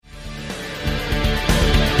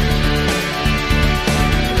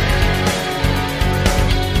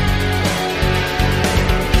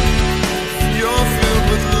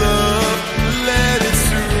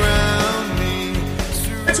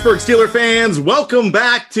Pittsburgh Steeler fans, welcome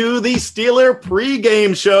back to the Steeler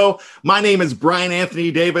pregame show. My name is Brian Anthony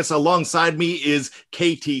Davis. Alongside me is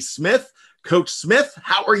KT Smith. Coach Smith,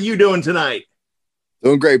 how are you doing tonight?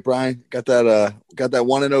 Doing great, Brian. Got that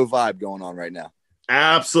 1-0 vibe going on right now.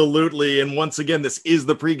 Absolutely. And once again, this is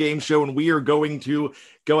the pregame show, and we are going to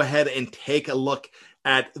go ahead and take a look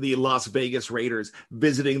at the Las Vegas Raiders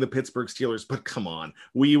visiting the Pittsburgh Steelers. But come on,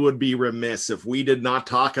 we would be remiss if we did not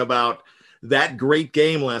talk about that great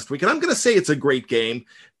game last week. And I'm going to say it's a great game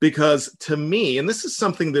because to me, and this is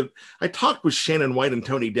something that I talked with Shannon White and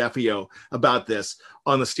Tony Defeo about this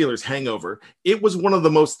on the Steelers Hangover. It was one of the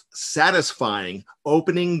most satisfying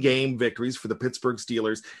opening game victories for the Pittsburgh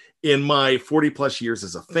Steelers in my 40 plus years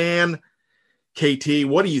as a fan. KT,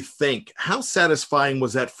 what do you think? How satisfying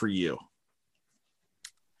was that for you?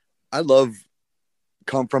 I love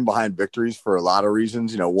come from behind victories for a lot of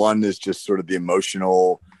reasons. You know, one is just sort of the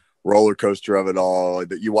emotional roller coaster of it all.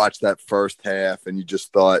 That you watch that first half and you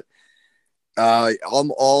just thought,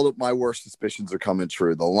 all of my worst suspicions are coming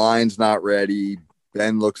true. The line's not ready.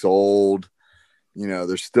 Ben looks old. You know,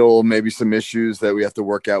 there's still maybe some issues that we have to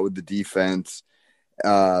work out with the defense.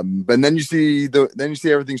 But then you see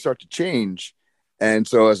everything start to change. And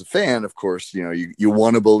so as a fan, of course, you know, you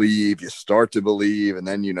want to believe, you start to believe. And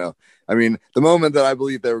then, you know, I mean, the moment that I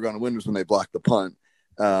believed they were going to win was when they blocked the punt.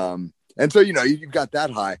 And so, you know, you've got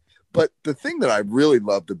that high. But the thing that I really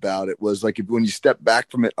loved about it was like when you step back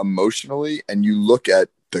from it emotionally and you look at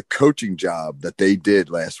the coaching job that they did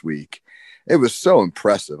last week, it was so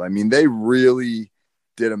impressive. I mean, they really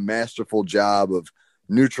did a masterful job of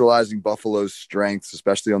neutralizing Buffalo's strengths,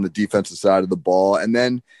 especially on the defensive side of the ball. And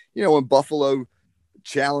then, you know, when Buffalo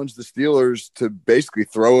challenged the Steelers to basically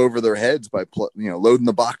throw over their heads by, loading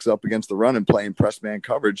the box up against the run and playing press man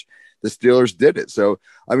coverage, the Steelers did it. So,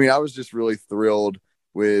 I mean, I was just really thrilled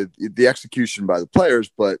with the execution by the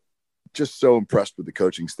players, but just so impressed with the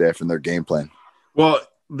coaching staff and their game plan. Well,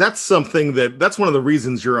 that's one of the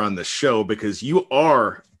reasons you're on the show, because you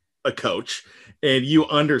are a coach and you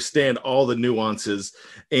understand all the nuances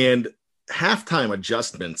and halftime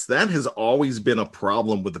adjustments. That has always been a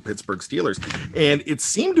problem with the Pittsburgh Steelers. And it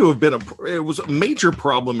seemed to have been it was a major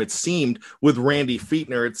problem. It seemed with Randy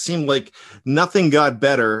Fichtner, it seemed like nothing got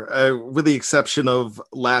better with the exception of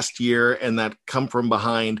last year and that come from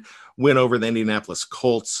behind win over the Indianapolis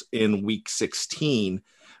Colts in week 16.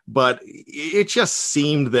 But it just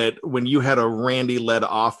seemed that when you had a Randy-led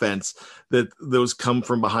offense, that those come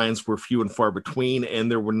from behinds were few and far between, and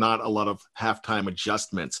there were not a lot of halftime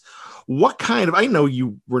adjustments. I know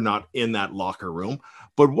you were not in that locker room,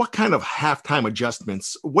 but what kind of halftime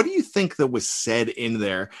adjustments, what do you think that was said in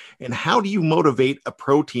there, and how do you motivate a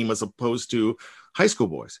pro team as opposed to high school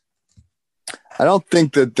boys? I don't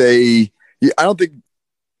think there's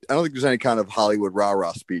any kind of Hollywood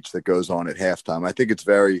rah-rah speech that goes on at halftime. I think it's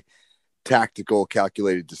very tactical,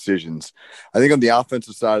 calculated decisions. I think on the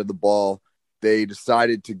offensive side of the ball, they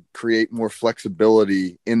decided to create more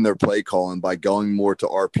flexibility in their play calling by going more to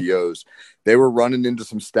RPOs. They were running into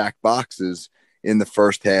some stacked boxes in the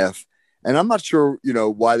first half, and I'm not sure, you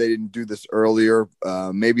know, why they didn't do this earlier.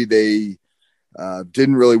 Maybe they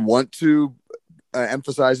didn't really want to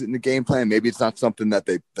emphasize it in the game plan. Maybe it's not something that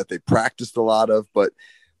they practiced a lot of, but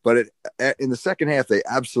in the second half, they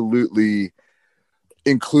absolutely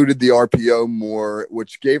included the RPO more,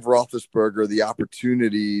 which gave Roethlisberger the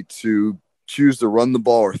opportunity to choose to run the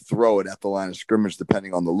ball or throw it at the line of scrimmage,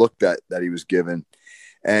 depending on the look that he was given.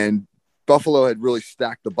 And Buffalo had really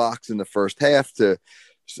stacked the box in the first half to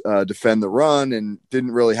defend the run and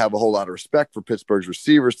didn't really have a whole lot of respect for Pittsburgh's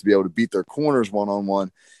receivers to be able to beat their corners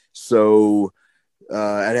one-on-one. So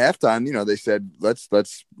at halftime, you know, they said, let's,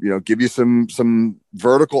 you know, give you some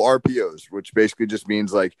vertical RPOs, which basically just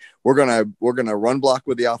means like, we're going to run block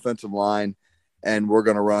with the offensive line and we're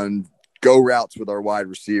going to run go routes with our wide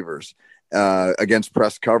receivers against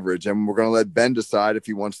press coverage. And we're going to let Ben decide if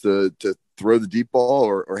he wants to throw the deep ball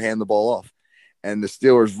or hand the ball off. And the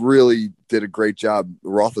Steelers really did a great job.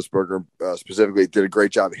 Roethlisberger specifically did a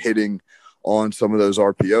great job hitting on some of those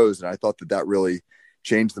RPOs. And I thought that really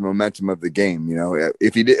changed the momentum of the game. You know,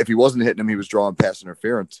 if he wasn't hitting him, he was drawing pass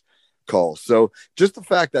interference calls. So just the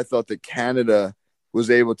fact I thought that Canada was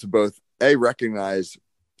able to both recognize,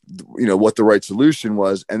 you know, what the right solution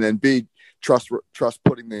was, and then B, trust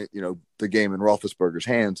putting the game in Roethlisberger's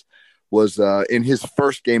hands was in his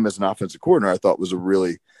first game as an offensive coordinator, I thought was a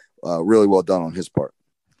really well done on his part.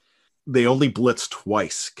 They only blitzed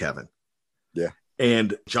twice, Kevin. Yeah.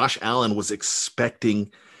 And Josh Allen was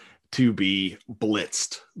expecting to be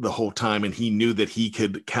blitzed the whole time, and he knew that he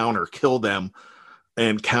could kill them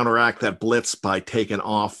and counteract that blitz by taking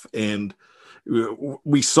off. And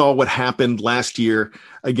We saw what happened last year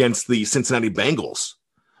against the Cincinnati Bengals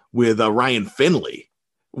with Ryan Finley,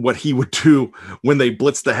 what he would do when they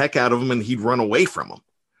blitzed the heck out of him and he'd run away from them.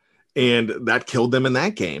 And that killed them in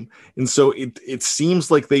that game. And so it seems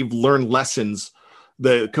like they've learned lessons.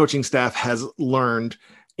 The coaching staff has learned.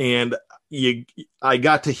 And I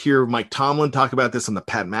got to hear Mike Tomlin talk about this on the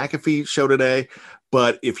Pat McAfee show today.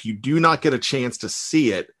 But if you do not get a chance to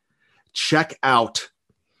see it, check out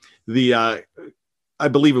I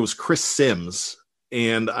believe it was Chris Sims.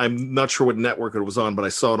 And I'm not sure what network it was on, but I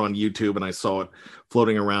saw it on YouTube and I saw it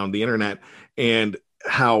floating around the internet, and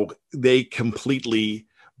how they completely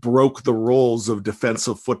broke the rules of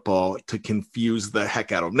defensive football to confuse the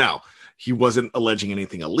heck out of him. Now, he wasn't alleging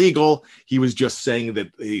anything illegal. He was just saying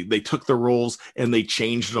that they took the rules and they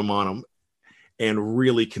changed them on him and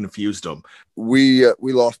really confused them. We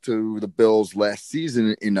lost to the Bills last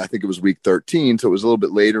season in, I think it was week 13. So it was a little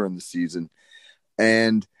bit later in the season.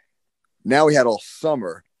 And now we had all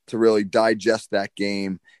summer to really digest that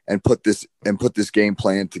game and put this game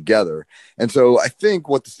plan together. And so I think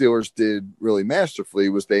what the Steelers did really masterfully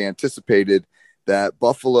was they anticipated that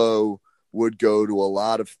Buffalo would go to a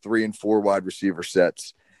lot of 3 and 4 wide receiver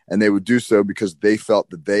sets, and they would do so because they felt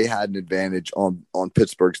that they had an advantage on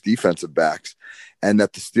Pittsburgh's defensive backs, and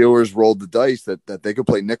that the Steelers rolled the dice that they could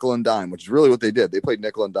play nickel and dime, which is really what they did. They played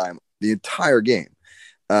nickel and dime the entire game.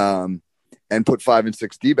 And put 5 and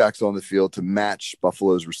 6 D-backs on the field to match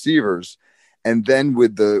Buffalo's receivers. And then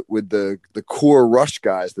with the core rush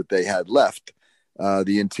guys that they had left,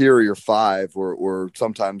 the interior 5 or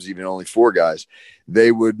sometimes even only 4 guys,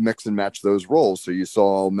 they would mix and match those roles. So you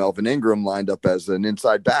saw Melvin Ingram lined up as an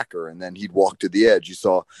inside backer, and then he'd walk to the edge. You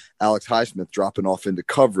saw Alex Highsmith dropping off into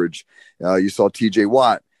coverage. You saw TJ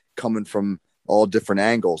Watt coming from all different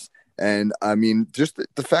angles. And I mean, just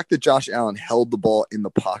the fact that Josh Allen held the ball in the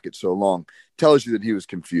pocket so long tells you that he was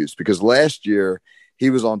confused, because last year he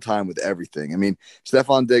was on time with everything. I mean,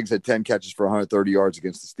 Stephon Diggs had 10 catches for 130 yards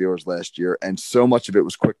against the Steelers last year, and so much of it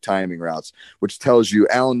was quick timing routes, which tells you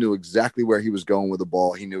Allen knew exactly where he was going with the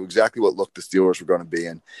ball. He knew exactly what look the Steelers were going to be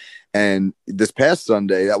in. And this past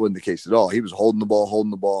Sunday, that wasn't the case at all. He was holding the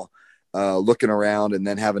ball, looking around, and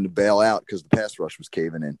then having to bail out because the pass rush was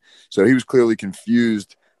caving in. So he was clearly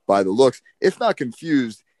confused by the looks. If not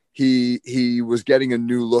confused, he was getting a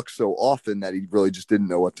new look so often that he really just didn't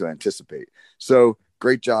know what to anticipate. So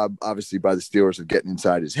great job, obviously, by the Steelers of getting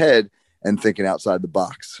inside his head and thinking outside the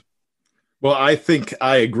box. Well, I think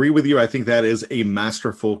I agree with you. I think that is a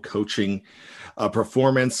masterful coaching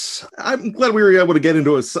performance. I'm glad we were able to get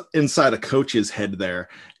inside a coach's head there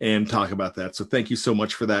and talk about that. So thank you so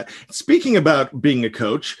much for that. Speaking about being a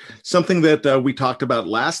coach, something that we talked about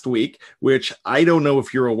last week, which I don't know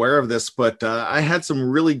if you're aware of this, but I had some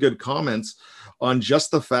really good comments on just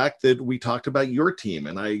the fact that we talked about your team.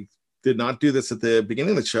 And I did not do this at the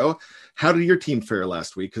beginning of the show. How did your team fare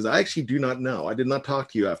last week? Because I actually do not know. I did not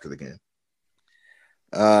talk to you after the game.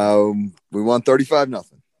 We won 35-0.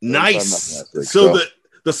 Nice. So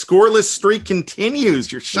the scoreless streak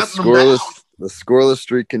continues. You're shutting them down. The scoreless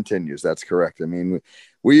streak continues. That's correct. I mean,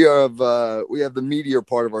 we have the meteor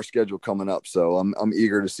part of our schedule coming up, so I'm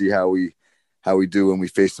eager to see how we do when we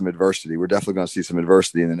face some adversity. We're definitely going to see some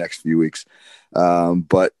adversity in the next few weeks.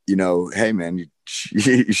 But hey man,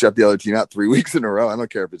 you shut the other team out 3 weeks in a row. I don't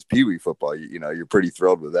care if it's Pee Wee football. You're pretty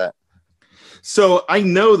thrilled with that. So I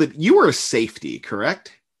know that you were a safety,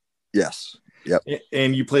 correct? Yes. Yep.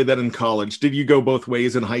 And you played that in college. Did you go both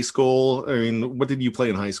ways in high school? I mean, what did you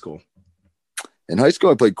play in high school? In high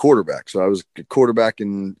school, I played quarterback. So I was a quarterback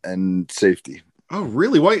and safety. Oh,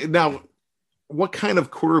 really? Why? Now, what kind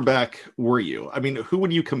of quarterback were you? I mean, who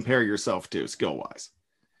would you compare yourself to skill-wise?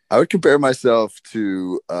 I would compare myself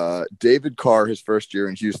to David Carr, his first year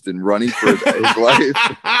in Houston, running for his life.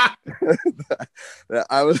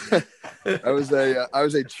 I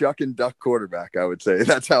was a chuck and duck quarterback. I would say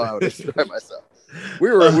that's how I would describe myself. We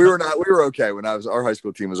were okay when our high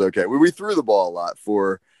school team was okay. We threw the ball a lot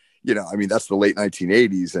for, that's the late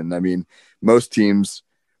 1980s, and I mean most teams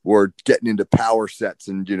were getting into power sets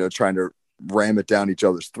and trying to ram it down each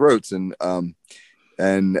other's throats, and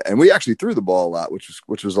we actually threw the ball a lot,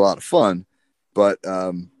 which was a lot of fun. But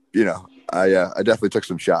I definitely took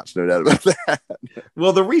some shots, no doubt about that.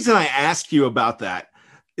 Well, the reason I asked you about that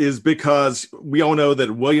is because we all know that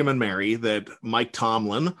William and Mary, that Mike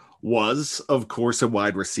Tomlin was, of course, a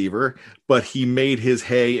wide receiver, but he made his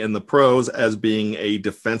hay in the pros as being a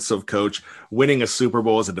defensive coach, winning a Super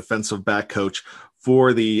Bowl as a defensive back coach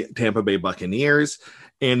for the Tampa Bay Buccaneers.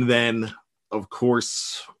 And then, of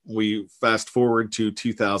course, we fast forward to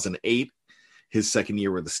 2008. his second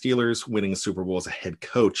year with the Steelers, winning a Super Bowl as a head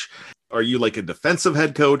coach. Are you like a defensive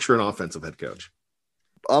head coach or an offensive head coach?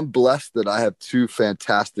 I'm blessed that I have two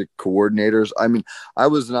fantastic coordinators. I mean, I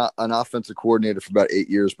was not an offensive coordinator for about 8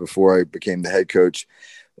 years before I became the head coach.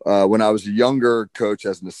 When I was a younger coach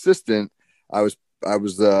as an assistant, I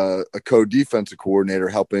was a co-defensive coordinator,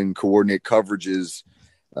 helping coordinate coverages,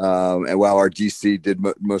 and while our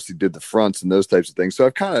DC mostly did the fronts and those types of things. So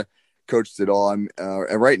I've kind of coached it all. And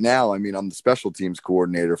right now, I mean, I'm the special teams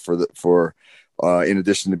coordinator for in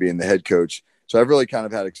addition to being the head coach. So I've really kind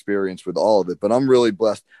of had experience with all of it, but I'm really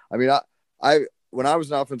blessed. I mean, I when I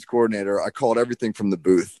was an offense coordinator, I called everything from the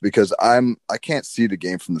booth because I can't see the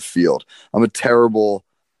game from the field. I'm a terrible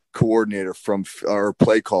coordinator or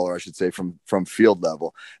play caller, I should say, from field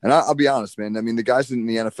level. And I'll be honest, man. I mean, the guys in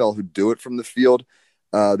the NFL who do it from the field,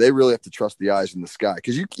 they really have to trust the eyes in the sky,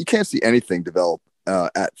 because you can't see anything develop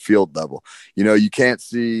at field level. You know, you can't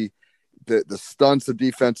see the stunts the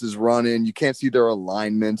defense is running. You can't see their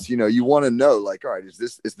alignments. You know, you want to know, like, all right, is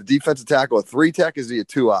the defensive tackle a 3-tech? Is he a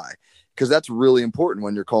 2-eye? Because that's really important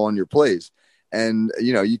when you're calling your plays. And,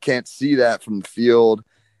 you know, you can't see that from the field.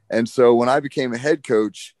 And so when I became a head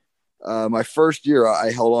coach, my first year,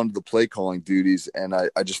 I held on to the play calling duties, and I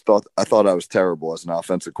thought I was terrible as an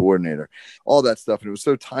offensive coordinator, all that stuff. And it was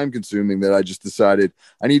so time consuming that I just decided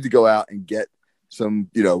I need to go out and get some,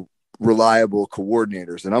 you know, reliable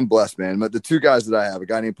coordinators. And I'm blessed, man. But the two guys that I have, a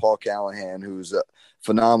guy named Paul Callahan, who's a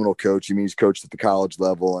phenomenal coach. I mean, he's coached at the college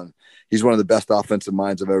level, and he's one of the best offensive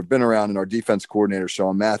minds I've ever been around. And our defense coordinator,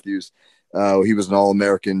 Sean Matthews, he was an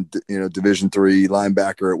All-American, you know, Division III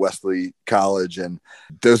linebacker at Wesley College, and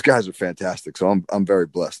those guys are fantastic. So I'm very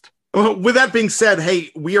blessed. With that being said,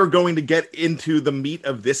 hey, we are going to get into the meat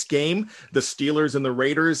of this game, the Steelers and the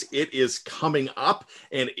Raiders. It is coming up,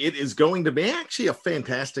 and it is going to be actually a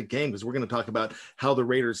fantastic game, because we're going to talk about how the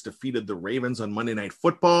Raiders defeated the Ravens on Monday Night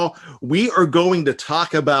Football. We are going to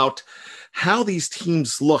talk about how these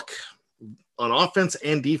teams look on offense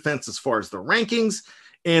and defense as far as the rankings.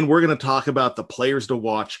 And we're going to talk about the players to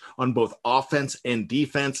watch on both offense and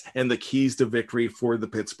defense and the keys to victory for the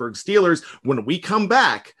Pittsburgh Steelers when we come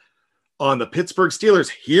back on the Pittsburgh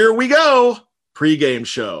Steelers Here We Go pregame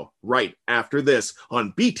show right after this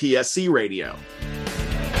on BTSC Radio.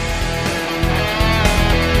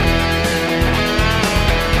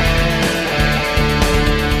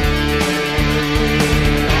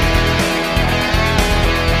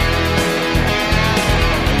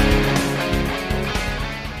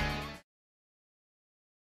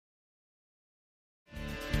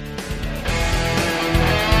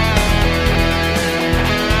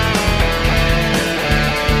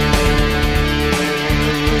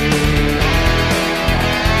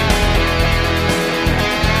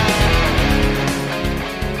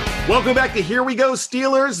 Welcome back to Here We Go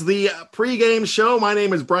Steelers, the pregame show. My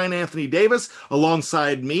name is Brian Anthony Davis.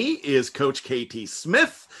 Alongside me is Coach KT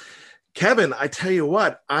Smith. Kevin, I tell you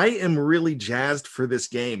what, I am really jazzed for this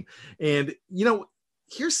game. And, you know,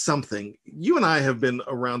 here's something. You and I have been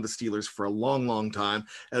around the Steelers for a long, long time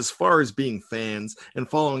as far as being fans and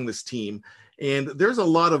following this team. And there's a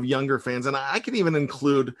lot of younger fans, and I can even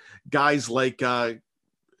include guys like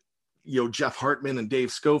Jeff Hartman and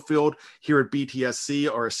Dave Schofield here at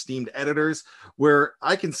BTSC, our esteemed editors, where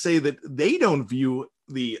I can say that they don't view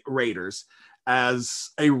the Raiders as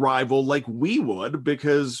a rival like we would,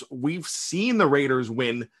 because we've seen the Raiders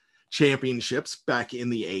win championships back in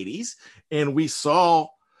the 80s, and we saw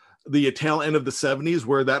the tail end of the 70s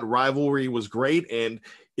where that rivalry was great. And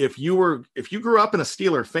if you grew up in a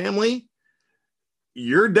Steeler family,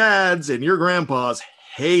 your dads and your grandpas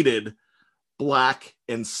hated black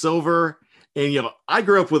and silver. And, I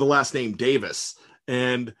grew up with the last name Davis,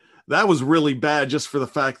 and that was really bad just for the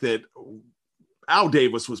fact that Al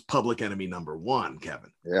Davis was public enemy number one,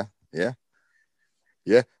 Kevin. Yeah.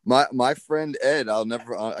 My friend Ed,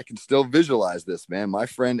 I can still visualize this, man. My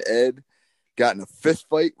friend Ed got in a fist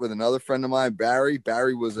fight with another friend of mine, Barry.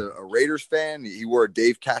 Barry was a Raiders fan. He wore a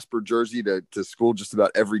Dave Casper jersey to school just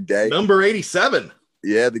about every day. Number 87.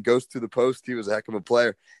 Yeah, the ghost to the post. He was a heck of a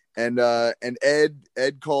player. And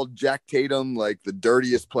Ed called Jack Tatum like the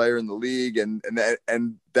dirtiest player in the league, and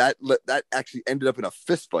that actually ended up in a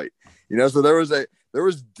fist fight. So there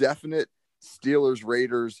was definite Steelers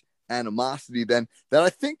Raiders animosity then that I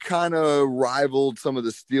think kind of rivaled some of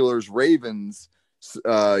the Steelers Ravens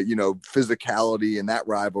physicality and that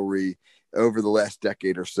rivalry over the last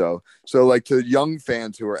decade or so. So like, to young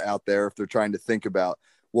fans who are out there, if they're trying to think about,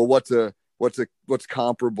 well, what's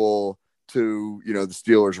comparable to the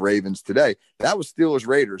Steelers Ravens today, that was Steelers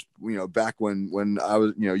Raiders back when I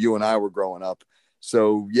was you and I were growing up.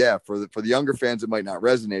 So yeah, for the younger fans, it might not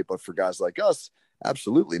resonate, but for guys like us,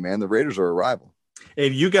 absolutely, man. The Raiders are a rival.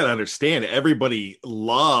 And you got to understand, everybody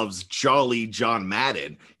loves Jolly John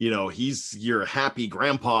Madden. He's your happy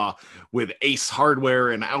grandpa with Ace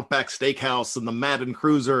Hardware and Outback Steakhouse and the Madden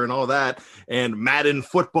Cruiser and all that, and Madden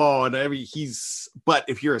football and but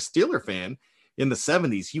if you're a Steeler fan in the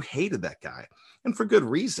 70s, you hated that guy, and for good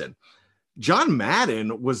reason. John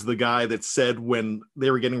Madden was the guy that said when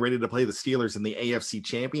they were getting ready to play the Steelers in the AFC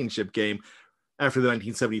Championship game after the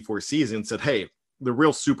 1974 season, said, "Hey, the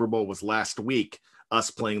real Super Bowl was last week, us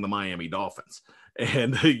playing the Miami Dolphins."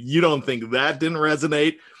 And you don't think that didn't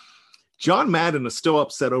resonate? John Madden is still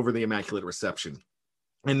upset over the Immaculate Reception.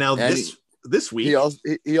 And now this week,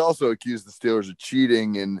 he also accused the Steelers of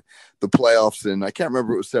cheating in the playoffs. And I can't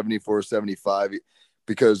remember, it was 74, 75,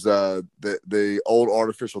 because the old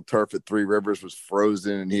artificial turf at Three Rivers was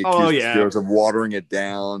frozen, and he accused the Steelers of watering it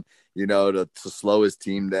down, to slow his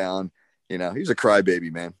team down. He's a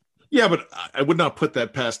crybaby, man. Yeah, but I would not put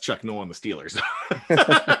that past Chuck Noll on the Steelers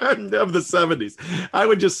of the 70s. I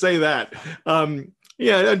would just say that. I'm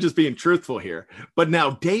just being truthful here. But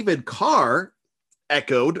now David Carr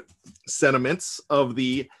echoed sentiments of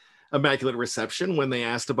the Immaculate Reception when they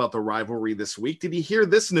asked about the rivalry this week. Did you hear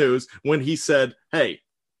this news when he said, "Hey,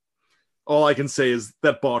 all I can say is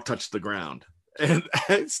that ball touched the ground"? And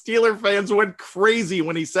Steeler fans went crazy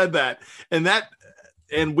when he said that.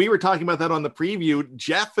 And we were talking about that on the preview.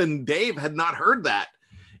 Jeff and Dave had not heard that.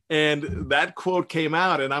 And that quote came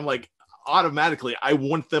out, and I'm like, automatically, I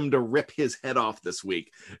want them to rip his head off this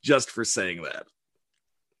week just for saying that.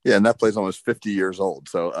 Yeah, and that play's almost 50 years old.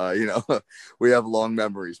 So, we have long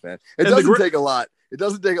memories, man. It doesn't take a lot. It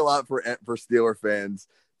doesn't take a lot for Steeler fans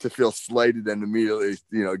to feel slighted and immediately,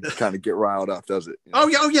 kind of get riled up, does it? Oh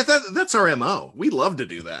yeah, that's our MO. We love to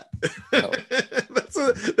do that. Oh.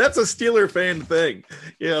 that's a Steeler fan thing.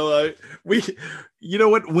 You know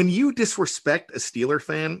what? When you disrespect a Steeler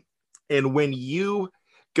fan, and when you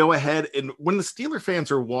go ahead and when the Steeler fans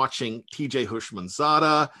are watching TJ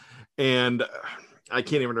Houshmandzadeh, and I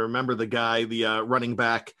can't even remember the guy, the running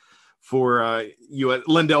back for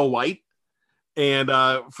Lendell White, and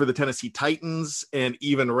for the Tennessee Titans, and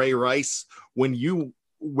even Ray Rice, when you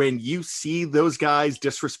see those guys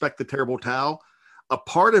disrespect the terrible towel, a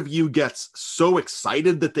part of you gets so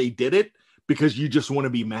excited that they did it because you just want to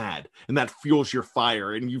be mad, and that fuels your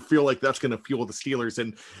fire, and you feel like that's going to fuel the Steelers.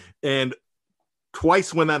 And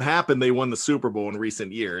twice when that happened, they won the Super Bowl in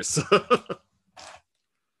recent years.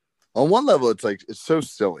 On one level, it's so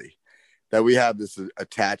silly that we have this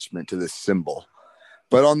attachment to this symbol.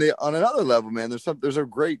 But on another level, man, there's a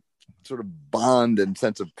great sort of bond and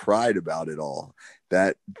sense of pride about it all,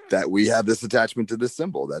 that we have this attachment to this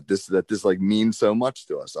symbol, that this like means so much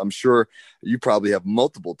to us. I'm sure you probably have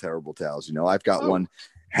multiple terrible towels. I've got one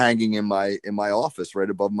hanging in my office right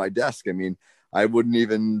above my desk. I mean, I couldn't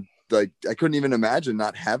even imagine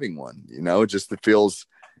not having one. It just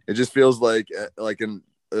feels like an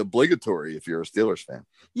obligatory if you're a Steelers fan.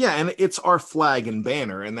 Yeah, and it's our flag and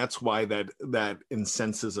banner, and that's why that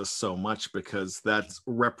incenses us so much, because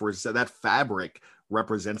that fabric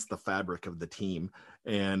represents the fabric of the team,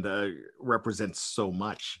 and represents so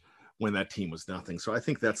much when that team was nothing. So I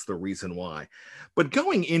think that's the reason why. But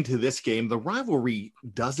going into this game, the rivalry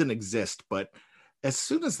doesn't exist, but as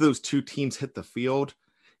soon as those two teams hit the field,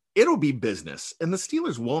 it'll be business, and the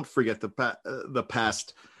Steelers won't forget the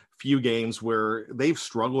past few games where they've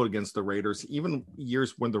struggled against the Raiders, even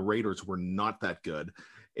years when the Raiders were not that good.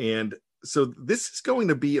 And so this is going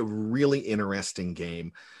to be a really interesting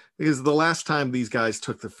game, because the last time these guys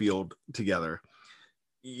took the field together,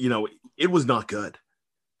 it was not good.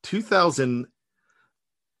 2018.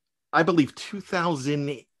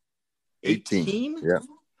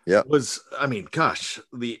 Yeah. Was,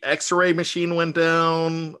 the X-ray machine went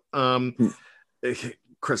down.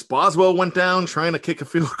 Chris Boswell went down trying to kick a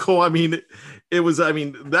field goal.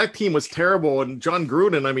 That team was terrible. And John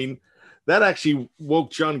Gruden, that actually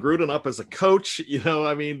woke John Gruden up as a coach.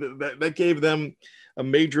 That gave them a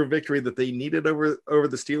major victory that they needed over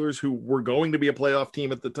the Steelers, who were going to be a playoff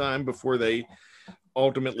team at the time before they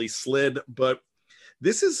ultimately slid. But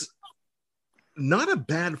this is not a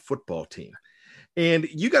bad football team. And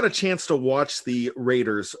you got a chance to watch the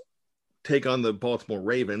Raiders take on the Baltimore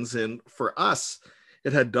Ravens. And for us,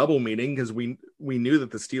 it had double meaning, because we knew that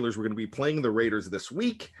the Steelers were going to be playing the Raiders this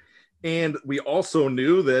week. And we also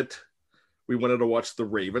knew that we wanted to watch the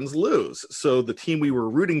Ravens lose. So the team we were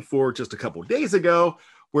rooting for just a couple of days ago,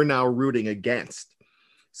 we're now rooting against.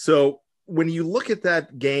 So when you look at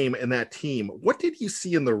that game and that team, what did you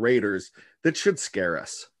see in the Raiders that should scare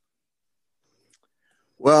us?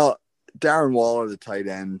 Well, Darren Waller, the tight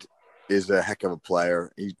end, is a heck of a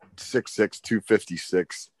player. He's 6'6",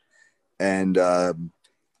 256, and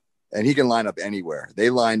he can line up anywhere. They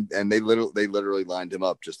literally lined him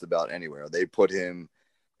up just about anywhere. They put him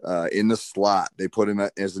in the slot. They put him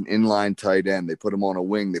as an inline tight end. They put him on a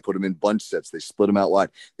wing. They put him in bunch sets. They split him out wide.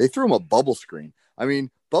 They threw him a bubble screen. I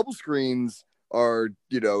mean, bubble screens are,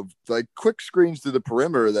 like quick screens to the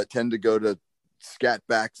perimeter that tend to go to scat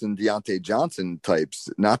backs and Deontay Johnson types,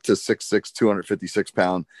 not to 6'6",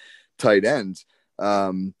 256-pound tight ends.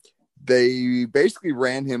 They basically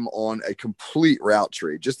ran him on a complete route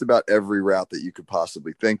tree, just about every route that you could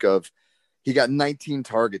possibly think of. He got 19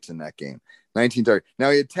 targets in that game. 19 targets. Now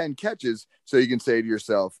he had 10 catches, so you can say to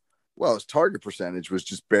yourself, well, his target percentage was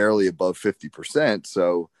just barely above 50%.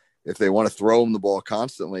 So if they want to throw him the ball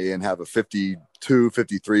constantly and have a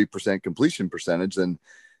 53% completion percentage, then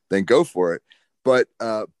go for it. But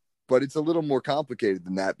it's a little more complicated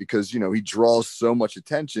than that because, he draws so much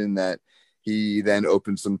attention that he then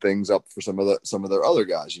opens some things up for some of their other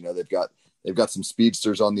guys. They've got some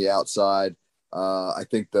speedsters on the outside. I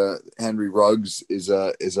think the Henry Ruggs is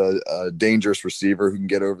a dangerous receiver who can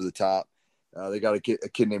get over the top. They got a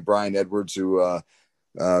kid named Brian Edwards who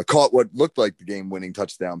caught what looked like the game-winning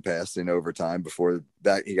touchdown pass in overtime. Before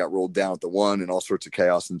that, he got rolled down at the 1, and all sorts of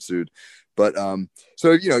chaos ensued. But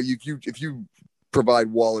so if you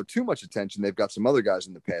provide Waller too much attention, they've got some other guys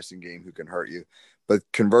in the passing game who can hurt you. But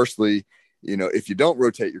conversely, if you don't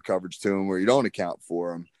rotate your coverage to him or you don't account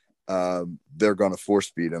for him, they're going to force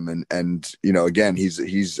feed him. And again, he's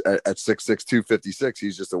at 6'6", 256.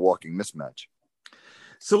 He's just a walking mismatch.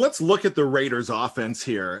 So let's look at the Raiders offense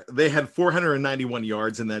here. They had 491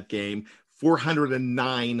 yards in that game,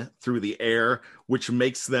 409 through the air, which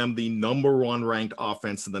makes them the number 1 ranked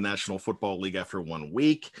offense in the National Football League after 1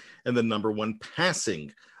 week, and the number 1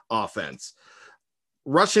 passing offense.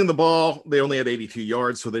 Rushing the ball, they only had 82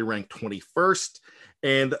 yards, so they ranked 21st.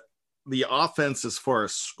 And the offense, as far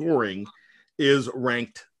as scoring, is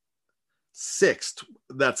ranked 6th.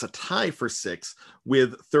 That's a tie for 6th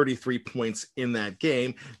with 33 points in that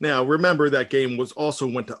game. Now, remember that game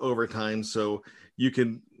went to overtime, so you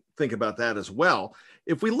can think about that as well.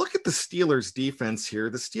 If we look at the Steelers defense here,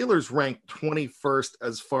 the Steelers ranked 21st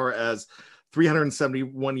as far as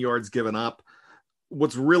 371 yards given up.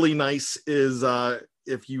 What's really nice is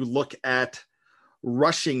if you look at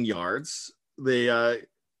rushing yards, they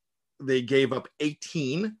gave up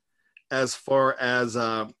 18 as far as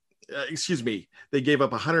they gave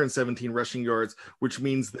up 117 rushing yards, which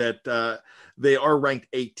means that they are ranked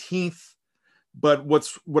 18th. But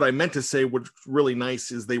what I meant to say, what's really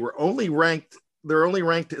nice is they're only ranked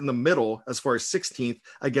in the middle as far as 16th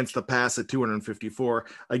against the pass at 254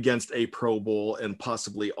 against a Pro Bowl and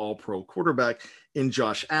possibly all-pro quarterback in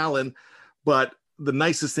Josh Allen. But the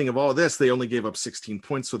nicest thing of all this, they only gave up 16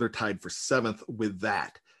 points, so they're tied for 7th with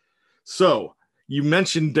that. So you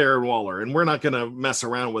mentioned Darren Waller, and we're not going to mess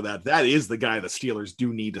around with that. That is the guy the Steelers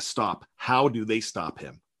do need to stop. How do they stop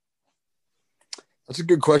him? That's a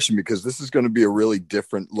good question because this is going to be a really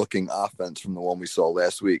different looking offense from the one we saw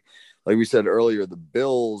last week. Like we said earlier, the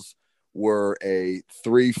Bills were a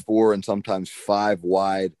 3-4 and sometimes 5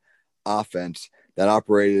 wide offense that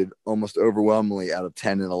operated almost overwhelmingly out of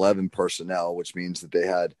 10 and 11 personnel, which means that they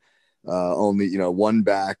had only, 1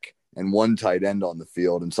 back and 1 tight end on the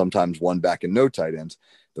field, and sometimes 1 back and no tight ends.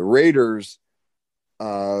 The Raiders,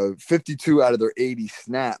 52 out of their 80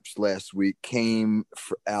 snaps last week came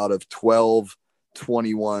out of 12,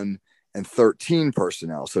 21, and 13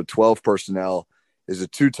 personnel. So 12 personnel is a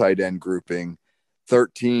 2 tight end grouping,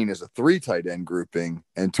 13 is a 3 tight end grouping,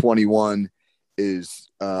 and 21 is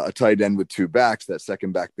a tight end with 2 backs, that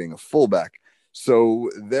second back being a fullback. So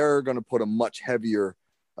they're going to put a much heavier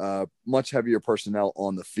personnel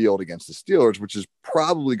on the field against the Steelers, which is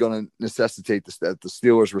probably going to necessitate that the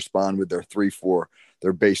Steelers respond with their 3-4,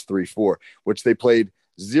 their base 3-4, which they played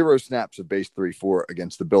 0 snaps of base 3-4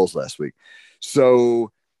 against the Bills last week.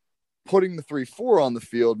 So putting the 3-4 on the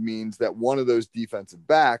field means that one of those defensive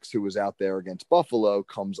backs who was out there against Buffalo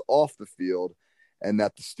comes off the field, and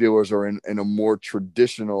that the Steelers are in a more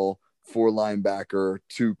traditional 4 linebacker,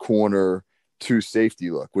 2 corner, 2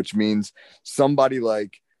 safety look, which means somebody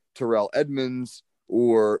like Terrell Edmonds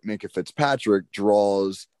or Minkah Fitzpatrick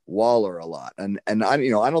draws Waller a lot. And I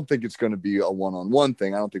don't think it's going to be a one-on-one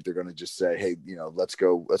thing. I don't think they're going to just say, hey, let's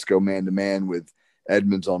go man to man with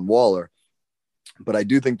Edmonds on Waller. But I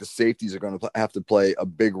do think the safeties are going to have to play a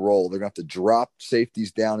big role. They're going to have to drop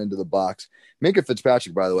safeties down into the box. Minkah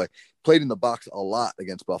Fitzpatrick, by the way, played in the box a lot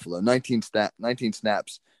against Buffalo. 19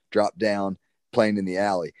 snaps, dropped down, playing in the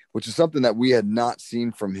alley, which is something that we had not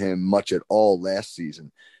seen from him much at all last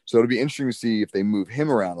season. So it'll be interesting to see if they move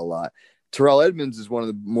him around a lot. Terrell Edmonds is one of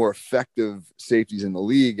the more effective safeties in the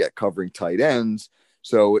league at covering tight ends.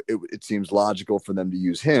 So it seems logical for them to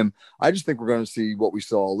use him. I just think we're going to see what we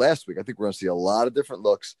saw last week. I think we're going to see a lot of different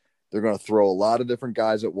looks. They're going to throw a lot of different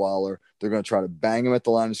guys at Waller. They're going to try to bang him at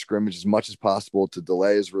the line of scrimmage as much as possible to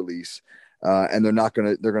delay his release. And they're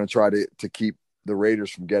going to try to keep the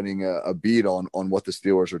Raiders from getting a beat on what the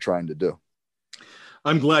Steelers are trying to do.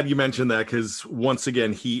 I'm glad you mentioned that, because once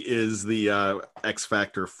again, he is the X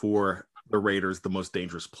factor for the Raiders, the most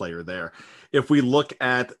dangerous player there. If we look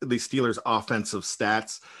at the Steelers' offensive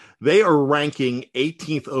stats, they are ranking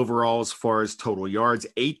 18th overall as far as total yards,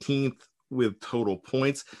 18th with total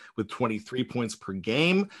points, with 23 points per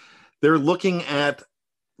game. They're looking at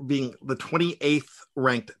being the 28th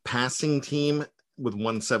ranked passing team with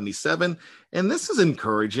 177. And this is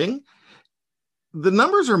encouraging. The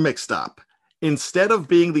numbers are mixed up. Instead of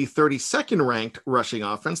being the 32nd ranked rushing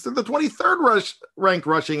offense, they're the 23rd ranked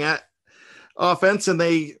rushing offense, and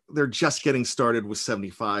they're just getting started with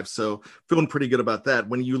 75. So feeling pretty good about that.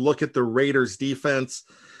 When you look at the Raiders defense,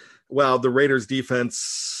 well, the Raiders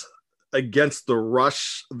defense against the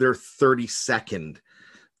rush, they're 32nd.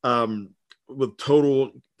 With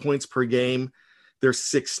total points per game, they're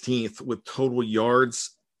 16th. With total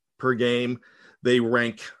yards per game, they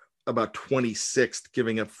rank about 26th,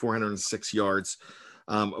 giving up 406 yards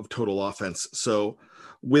of total offense. So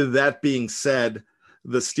with that being said,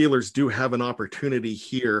 the Steelers do have an opportunity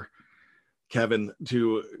here, Kevin,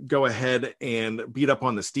 to go ahead and beat up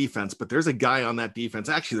on this defense. But there's a guy on that defense.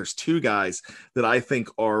 Actually, there's two guys that I think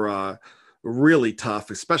are really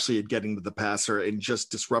tough, especially at getting to the passer and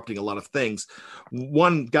just disrupting a lot of things.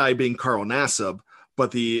 One guy being Carl Nassib, but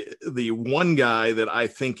the one guy that I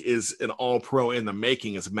think is an all-pro in the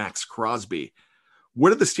making is Max Crosby. What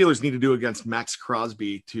do the Steelers need to do against Max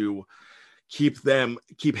Crosby to keep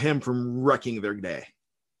him from wrecking their day?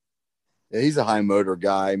 Yeah, he's a high motor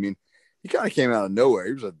guy. I mean, he kind of came out of nowhere.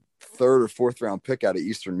 He was a third or fourth round pick out of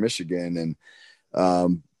Eastern Michigan,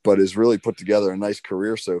 and but has really put together a nice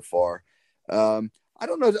career so far. I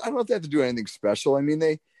don't know if they have to do anything special. I mean,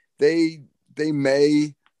 they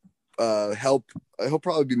may help. He'll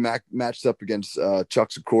probably be matched up against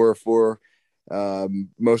Chuck Okorafor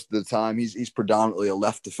most of the time. He's predominantly a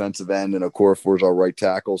left defensive end, and Okorafor is our right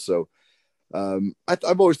tackle. So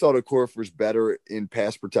I've always thought Okorafor is better in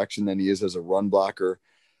pass protection than he is as a run blocker.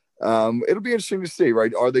 It'll be interesting to see,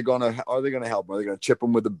 right? Are they gonna help him? Are they gonna chip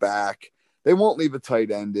him with the back? They won't leave a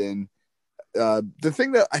tight end in. The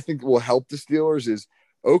thing that I think will help the Steelers is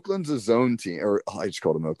Oakland's a zone team, or I just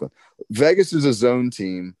called them Oakland. Vegas is a zone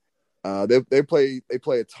team. They play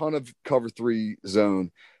a ton of cover 3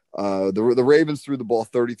 zone. The Ravens threw the ball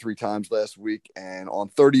 33 times last week, and on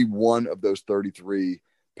 31 of those 33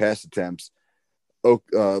 pass attempts,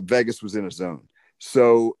 Vegas was in a zone.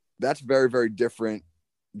 So that's very, very different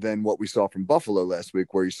than what we saw from Buffalo last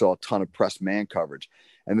week, where you saw a ton of press man coverage.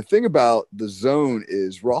 And the thing about the zone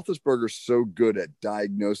is Roethlisberger's so good at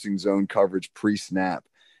diagnosing zone coverage pre-snap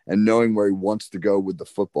and knowing where he wants to go with the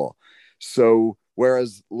football. So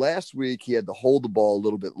whereas last week he had to hold the ball a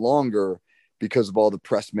little bit longer because of all the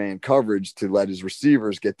press man coverage to let his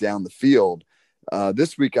receivers get down the field,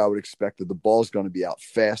 this week I would expect that the ball is going to be out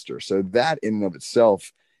faster. So that in and of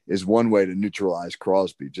itself is one way to neutralize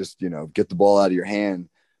Crosby. Just, get the ball out of your hand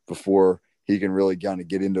before he can really kind of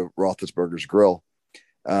get into Roethlisberger's grill.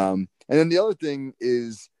 And then the other thing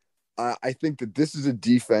is I think that this is a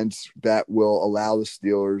defense that will allow the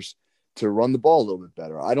Steelers to run the ball a little bit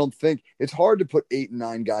better. I don't think it's hard to put 8 and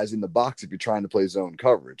 9 guys in the box if you're trying to play zone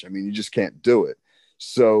coverage. I mean, you just can't do it.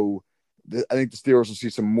 So I think the Steelers will see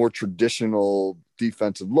some more traditional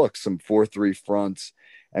defensive looks, some 4-3 fronts.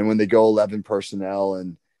 And when they go 11 personnel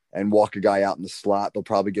and walk a guy out in the slot, they'll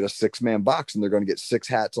probably get a 6-man box, and they're going to get 6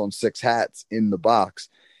 hats on 6 hats in the box.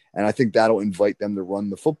 And I think that'll invite them to run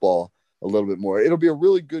the football a little bit more. It'll be a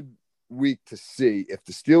really good week to see if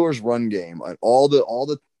the Steelers run game and all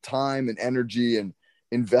the time and energy and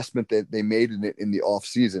investment that they made in it in the off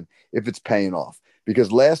season, if it's paying off.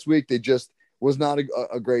 Because last week they just was not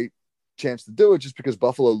a great chance to do it, just because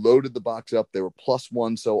Buffalo loaded the box up. They were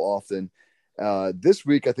 +1 so often. This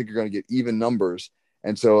week, I think you're going to get even numbers.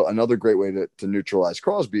 And so another great way to neutralize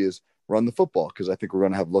Crosby is run the football, because I think we're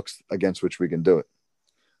going to have looks against which we can do it.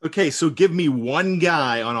 Okay, so give me one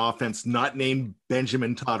guy on offense not named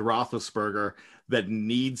Benjamin Todd Roethlisberger that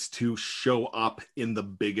needs to show up in the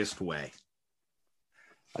biggest way.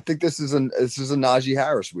 I think this is a Najee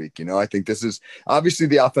Harris week. I think this is obviously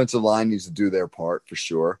the offensive line needs to do their part for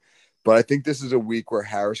sure, but I think this is a week where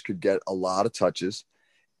Harris could get a lot of touches,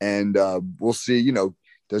 and we'll see.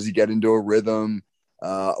 Does he get into a rhythm?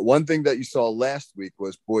 One thing that you saw last week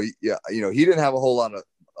was, boy, yeah, he didn't have a whole lot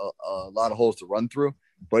of holes to run through,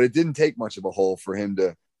 but it didn't take much of a hole for him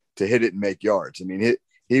to hit it and make yards. I mean,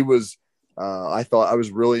 he was. I thought I was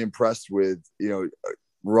really impressed with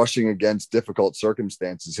rushing against difficult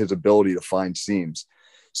circumstances, his ability to find seams.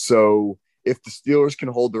 So if the Steelers can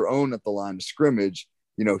hold their own at the line of scrimmage,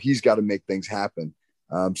 he's got to make things happen.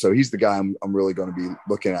 So he's the guy I'm really going to be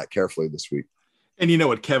looking at carefully this week. And you know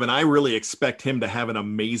what, Kevin, I really expect him to have an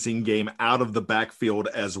amazing game out of the backfield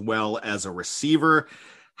as well as a receiver.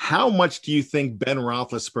 How much do you think Ben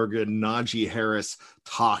Roethlisberger and Najee Harris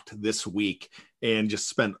talked this week and just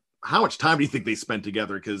spent – how much time do you think they spent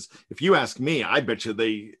together? Because if you ask me, I bet you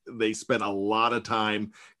they spent a lot of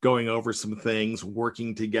time going over some things,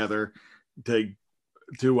 working together to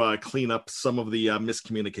clean up some of the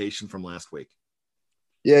miscommunication from last week.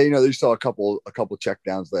 Yeah, they saw a couple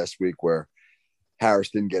checkdowns last week where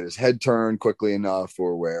Harris didn't get his head turned quickly enough,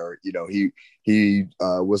 or where he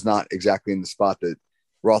was not exactly in the spot that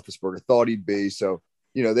Roethlisberger thought he'd be. So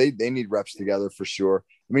they need reps together for sure.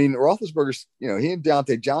 I mean, Roethlisberger's, he and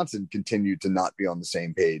Deontay Johnson continued to not be on the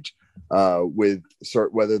same page with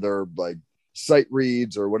whether they're like sight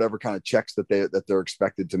reads or whatever kind of checks that they're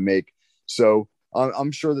expected to make. So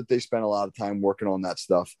I'm sure that they spent a lot of time working on that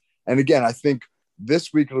stuff. And again, I think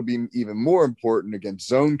this week it'll be even more important against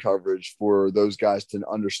zone coverage for those guys to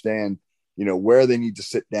understand, where they need to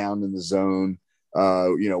sit down in the zone.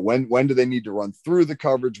 When do they need to run through the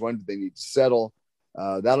coverage? When do they need to settle?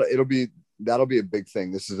 That'll be a big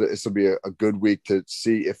thing. This will be a good week to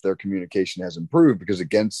see if their communication has improved, because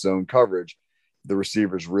against zone coverage, the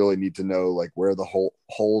receivers really need to know like where the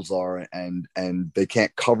holes are, and they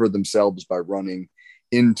can't cover themselves by running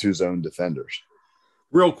into zone defenders.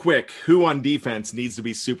 Real quick, who on defense needs to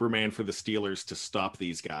be Superman for the Steelers to stop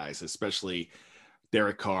these guys, especially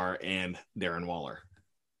Derek Carr and Darren Waller?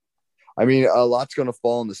 I mean, a lot's going to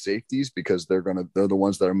fall on the safeties, because they're the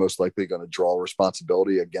ones that are most likely going to draw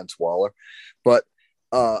responsibility against Waller. But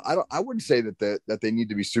I wouldn't say that they need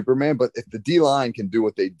to be Superman. But if the D line can do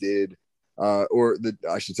what they did, I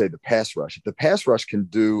should say the pass rush, if the pass rush can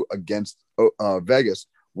do against Vegas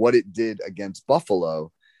what it did against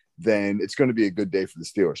Buffalo, then it's going to be a good day for the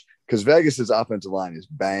Steelers, because Vegas's offensive line is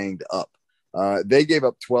banged up. They gave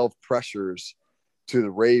up 12 pressures to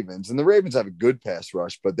the Ravens, and the Ravens have a good pass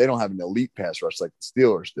rush, but they don't have an elite pass rush like the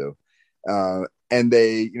Steelers do. And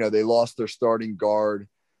they lost their starting guard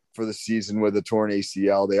for the season with a torn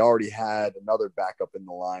ACL. They already had another backup in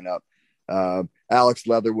the lineup. Alex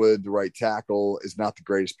Leatherwood, the right tackle, is not the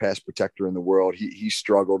greatest pass protector in the world. He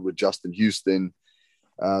struggled with Justin Houston.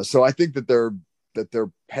 So I think that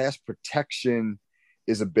their pass protection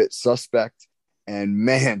is a bit suspect. And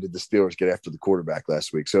man, did the Steelers get after the quarterback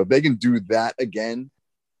last week. So if they can do that again,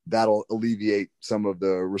 that'll alleviate some of the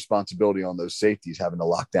responsibility on those safeties having to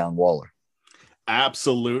lock down Waller.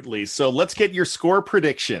 Absolutely. So let's get your score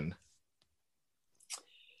prediction.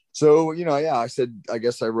 So, I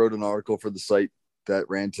guess I wrote an article for the site that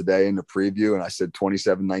ran today in the preview, and I said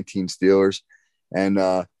 27-19 Steelers. And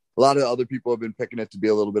a lot of other people have been picking it to be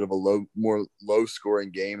a little bit of a more low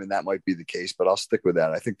scoring game, and that might be the case, but I'll stick with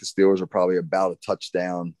that. I think the Steelers are probably about a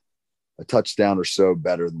touchdown or so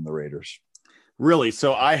better than the Raiders. Really?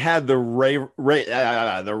 So I had the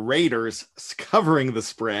Raiders covering the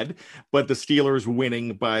spread, but the Steelers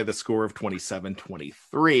winning by the score of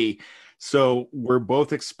 27-23. So we're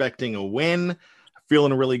both expecting a win,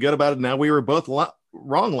 feeling really good about it. Now, we were both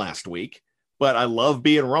wrong last week, but I love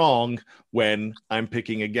being wrong when I'm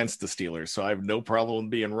picking against the Steelers. So I have no problem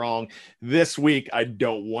being wrong. This week, I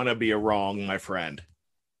don't want to be wrong, my friend.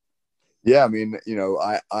 Yeah, I mean,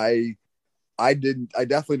 I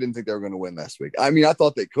definitely didn't think they were going to win last week. I mean, I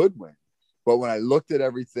thought they could win, but when I looked at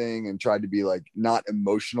everything and tried to be like not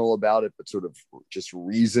emotional about it, but sort of just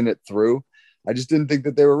reason it through, I just didn't think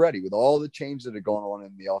that they were ready with all the change that had gone on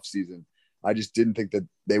in the offseason. I just didn't think that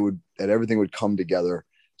that everything would come together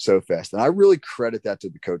so fast. And I really credit that to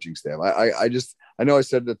the coaching staff. I know I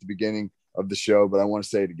said it at the beginning of the show, but I want to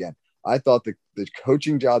say it again. I thought the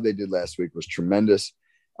coaching job they did last week was tremendous.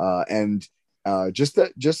 Not only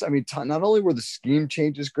were the scheme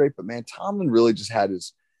changes great, but man, Tomlin really just had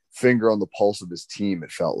his finger on the pulse of his team.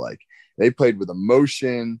 It felt like they played with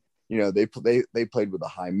emotion. They played with a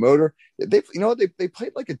high motor. They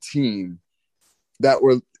played like a team that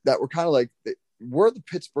were kind of like, we're the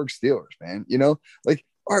Pittsburgh Steelers, man. Like,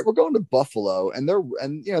 all right, we're going to Buffalo, and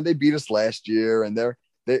they beat us last year, and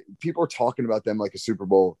people are talking about them like a Super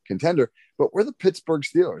Bowl contender, but we're the Pittsburgh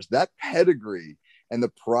Steelers. That pedigree and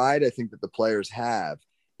the pride I think that the players have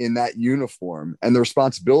in that uniform and the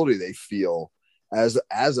responsibility they feel as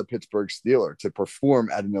a Pittsburgh Steeler to perform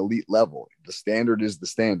at an elite level. The standard is the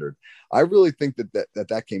standard. I really think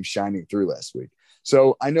that came shining through last week.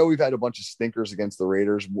 So I know we've had a bunch of stinkers against the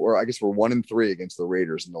Raiders, or I guess we're 1-3 against the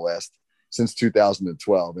Raiders since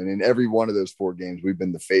 2012. And in every one of those 4 games, we've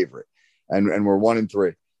been the favorite, and we're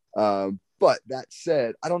 1-3. But that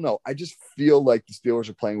said, I don't know. I just feel like the Steelers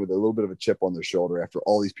are playing with a little bit of a chip on their shoulder after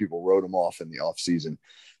all these people wrote them off in the offseason.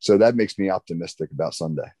 So that makes me optimistic about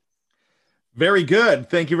Sunday. Very good.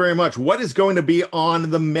 Thank you very much. What is going to be on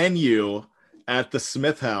the menu at the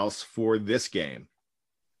Smith House for this game?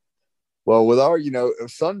 Well, with our,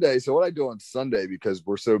 Sunday. So what I do on Sunday, because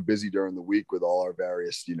we're so busy during the week with all our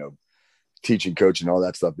various, teaching, coaching, all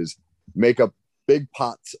that stuff, is make up big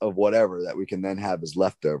pots of whatever that we can then have as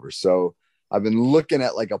leftovers. So I've been looking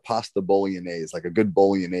at like a pasta bolognese, like a good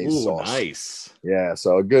bolognese sauce. Nice. Yeah.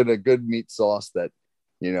 So a good meat sauce that,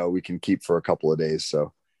 we can keep for a couple of days.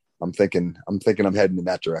 So I'm thinking I'm heading in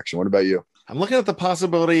that direction. What about you? I'm looking at the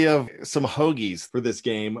possibility of some hoagies for this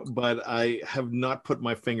game, but I have not put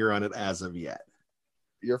my finger on it as of yet.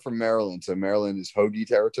 You're from Maryland, so Maryland is hoagie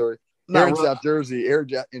territory. Here in South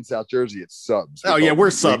Jersey, it's subs. Oh yeah,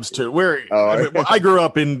 we're subs too. I grew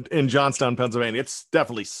up in Johnstown, Pennsylvania. It's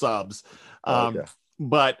definitely subs. Okay.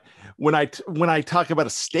 But when I talk about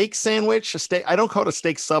a steak sandwich, I don't call it a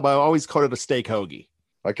steak sub. I always call it a steak hoagie.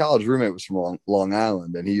 My college roommate was from Long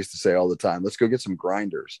Island, and he used to say all the time, "Let's go get some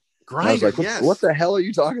grinders." Grinders, I was like, yes. What the hell are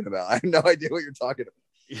you talking about? I have no idea what you're talking about.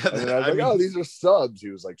 Yeah, and I was oh, these are subs.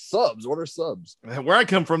 He was like, subs? What are subs? Where I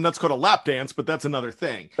come from, that's called a lap dance, but that's another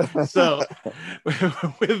thing. So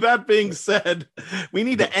with that being said, we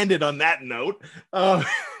need to end it on that note.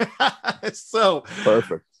 So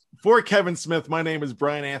perfect. For Kevin Smith, my name is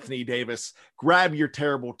Brian Anthony Davis. Grab your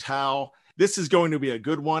terrible towel. This is going to be a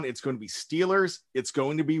good one. It's going to be Steelers. It's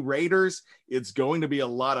going to be Raiders. It's going to be a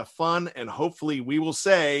lot of fun. And hopefully we will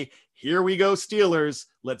say, here we go, Steelers.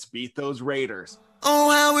 Let's beat those Raiders. Oh,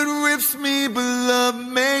 how it rips me, but love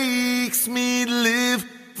makes me live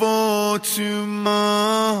for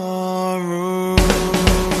tomorrow.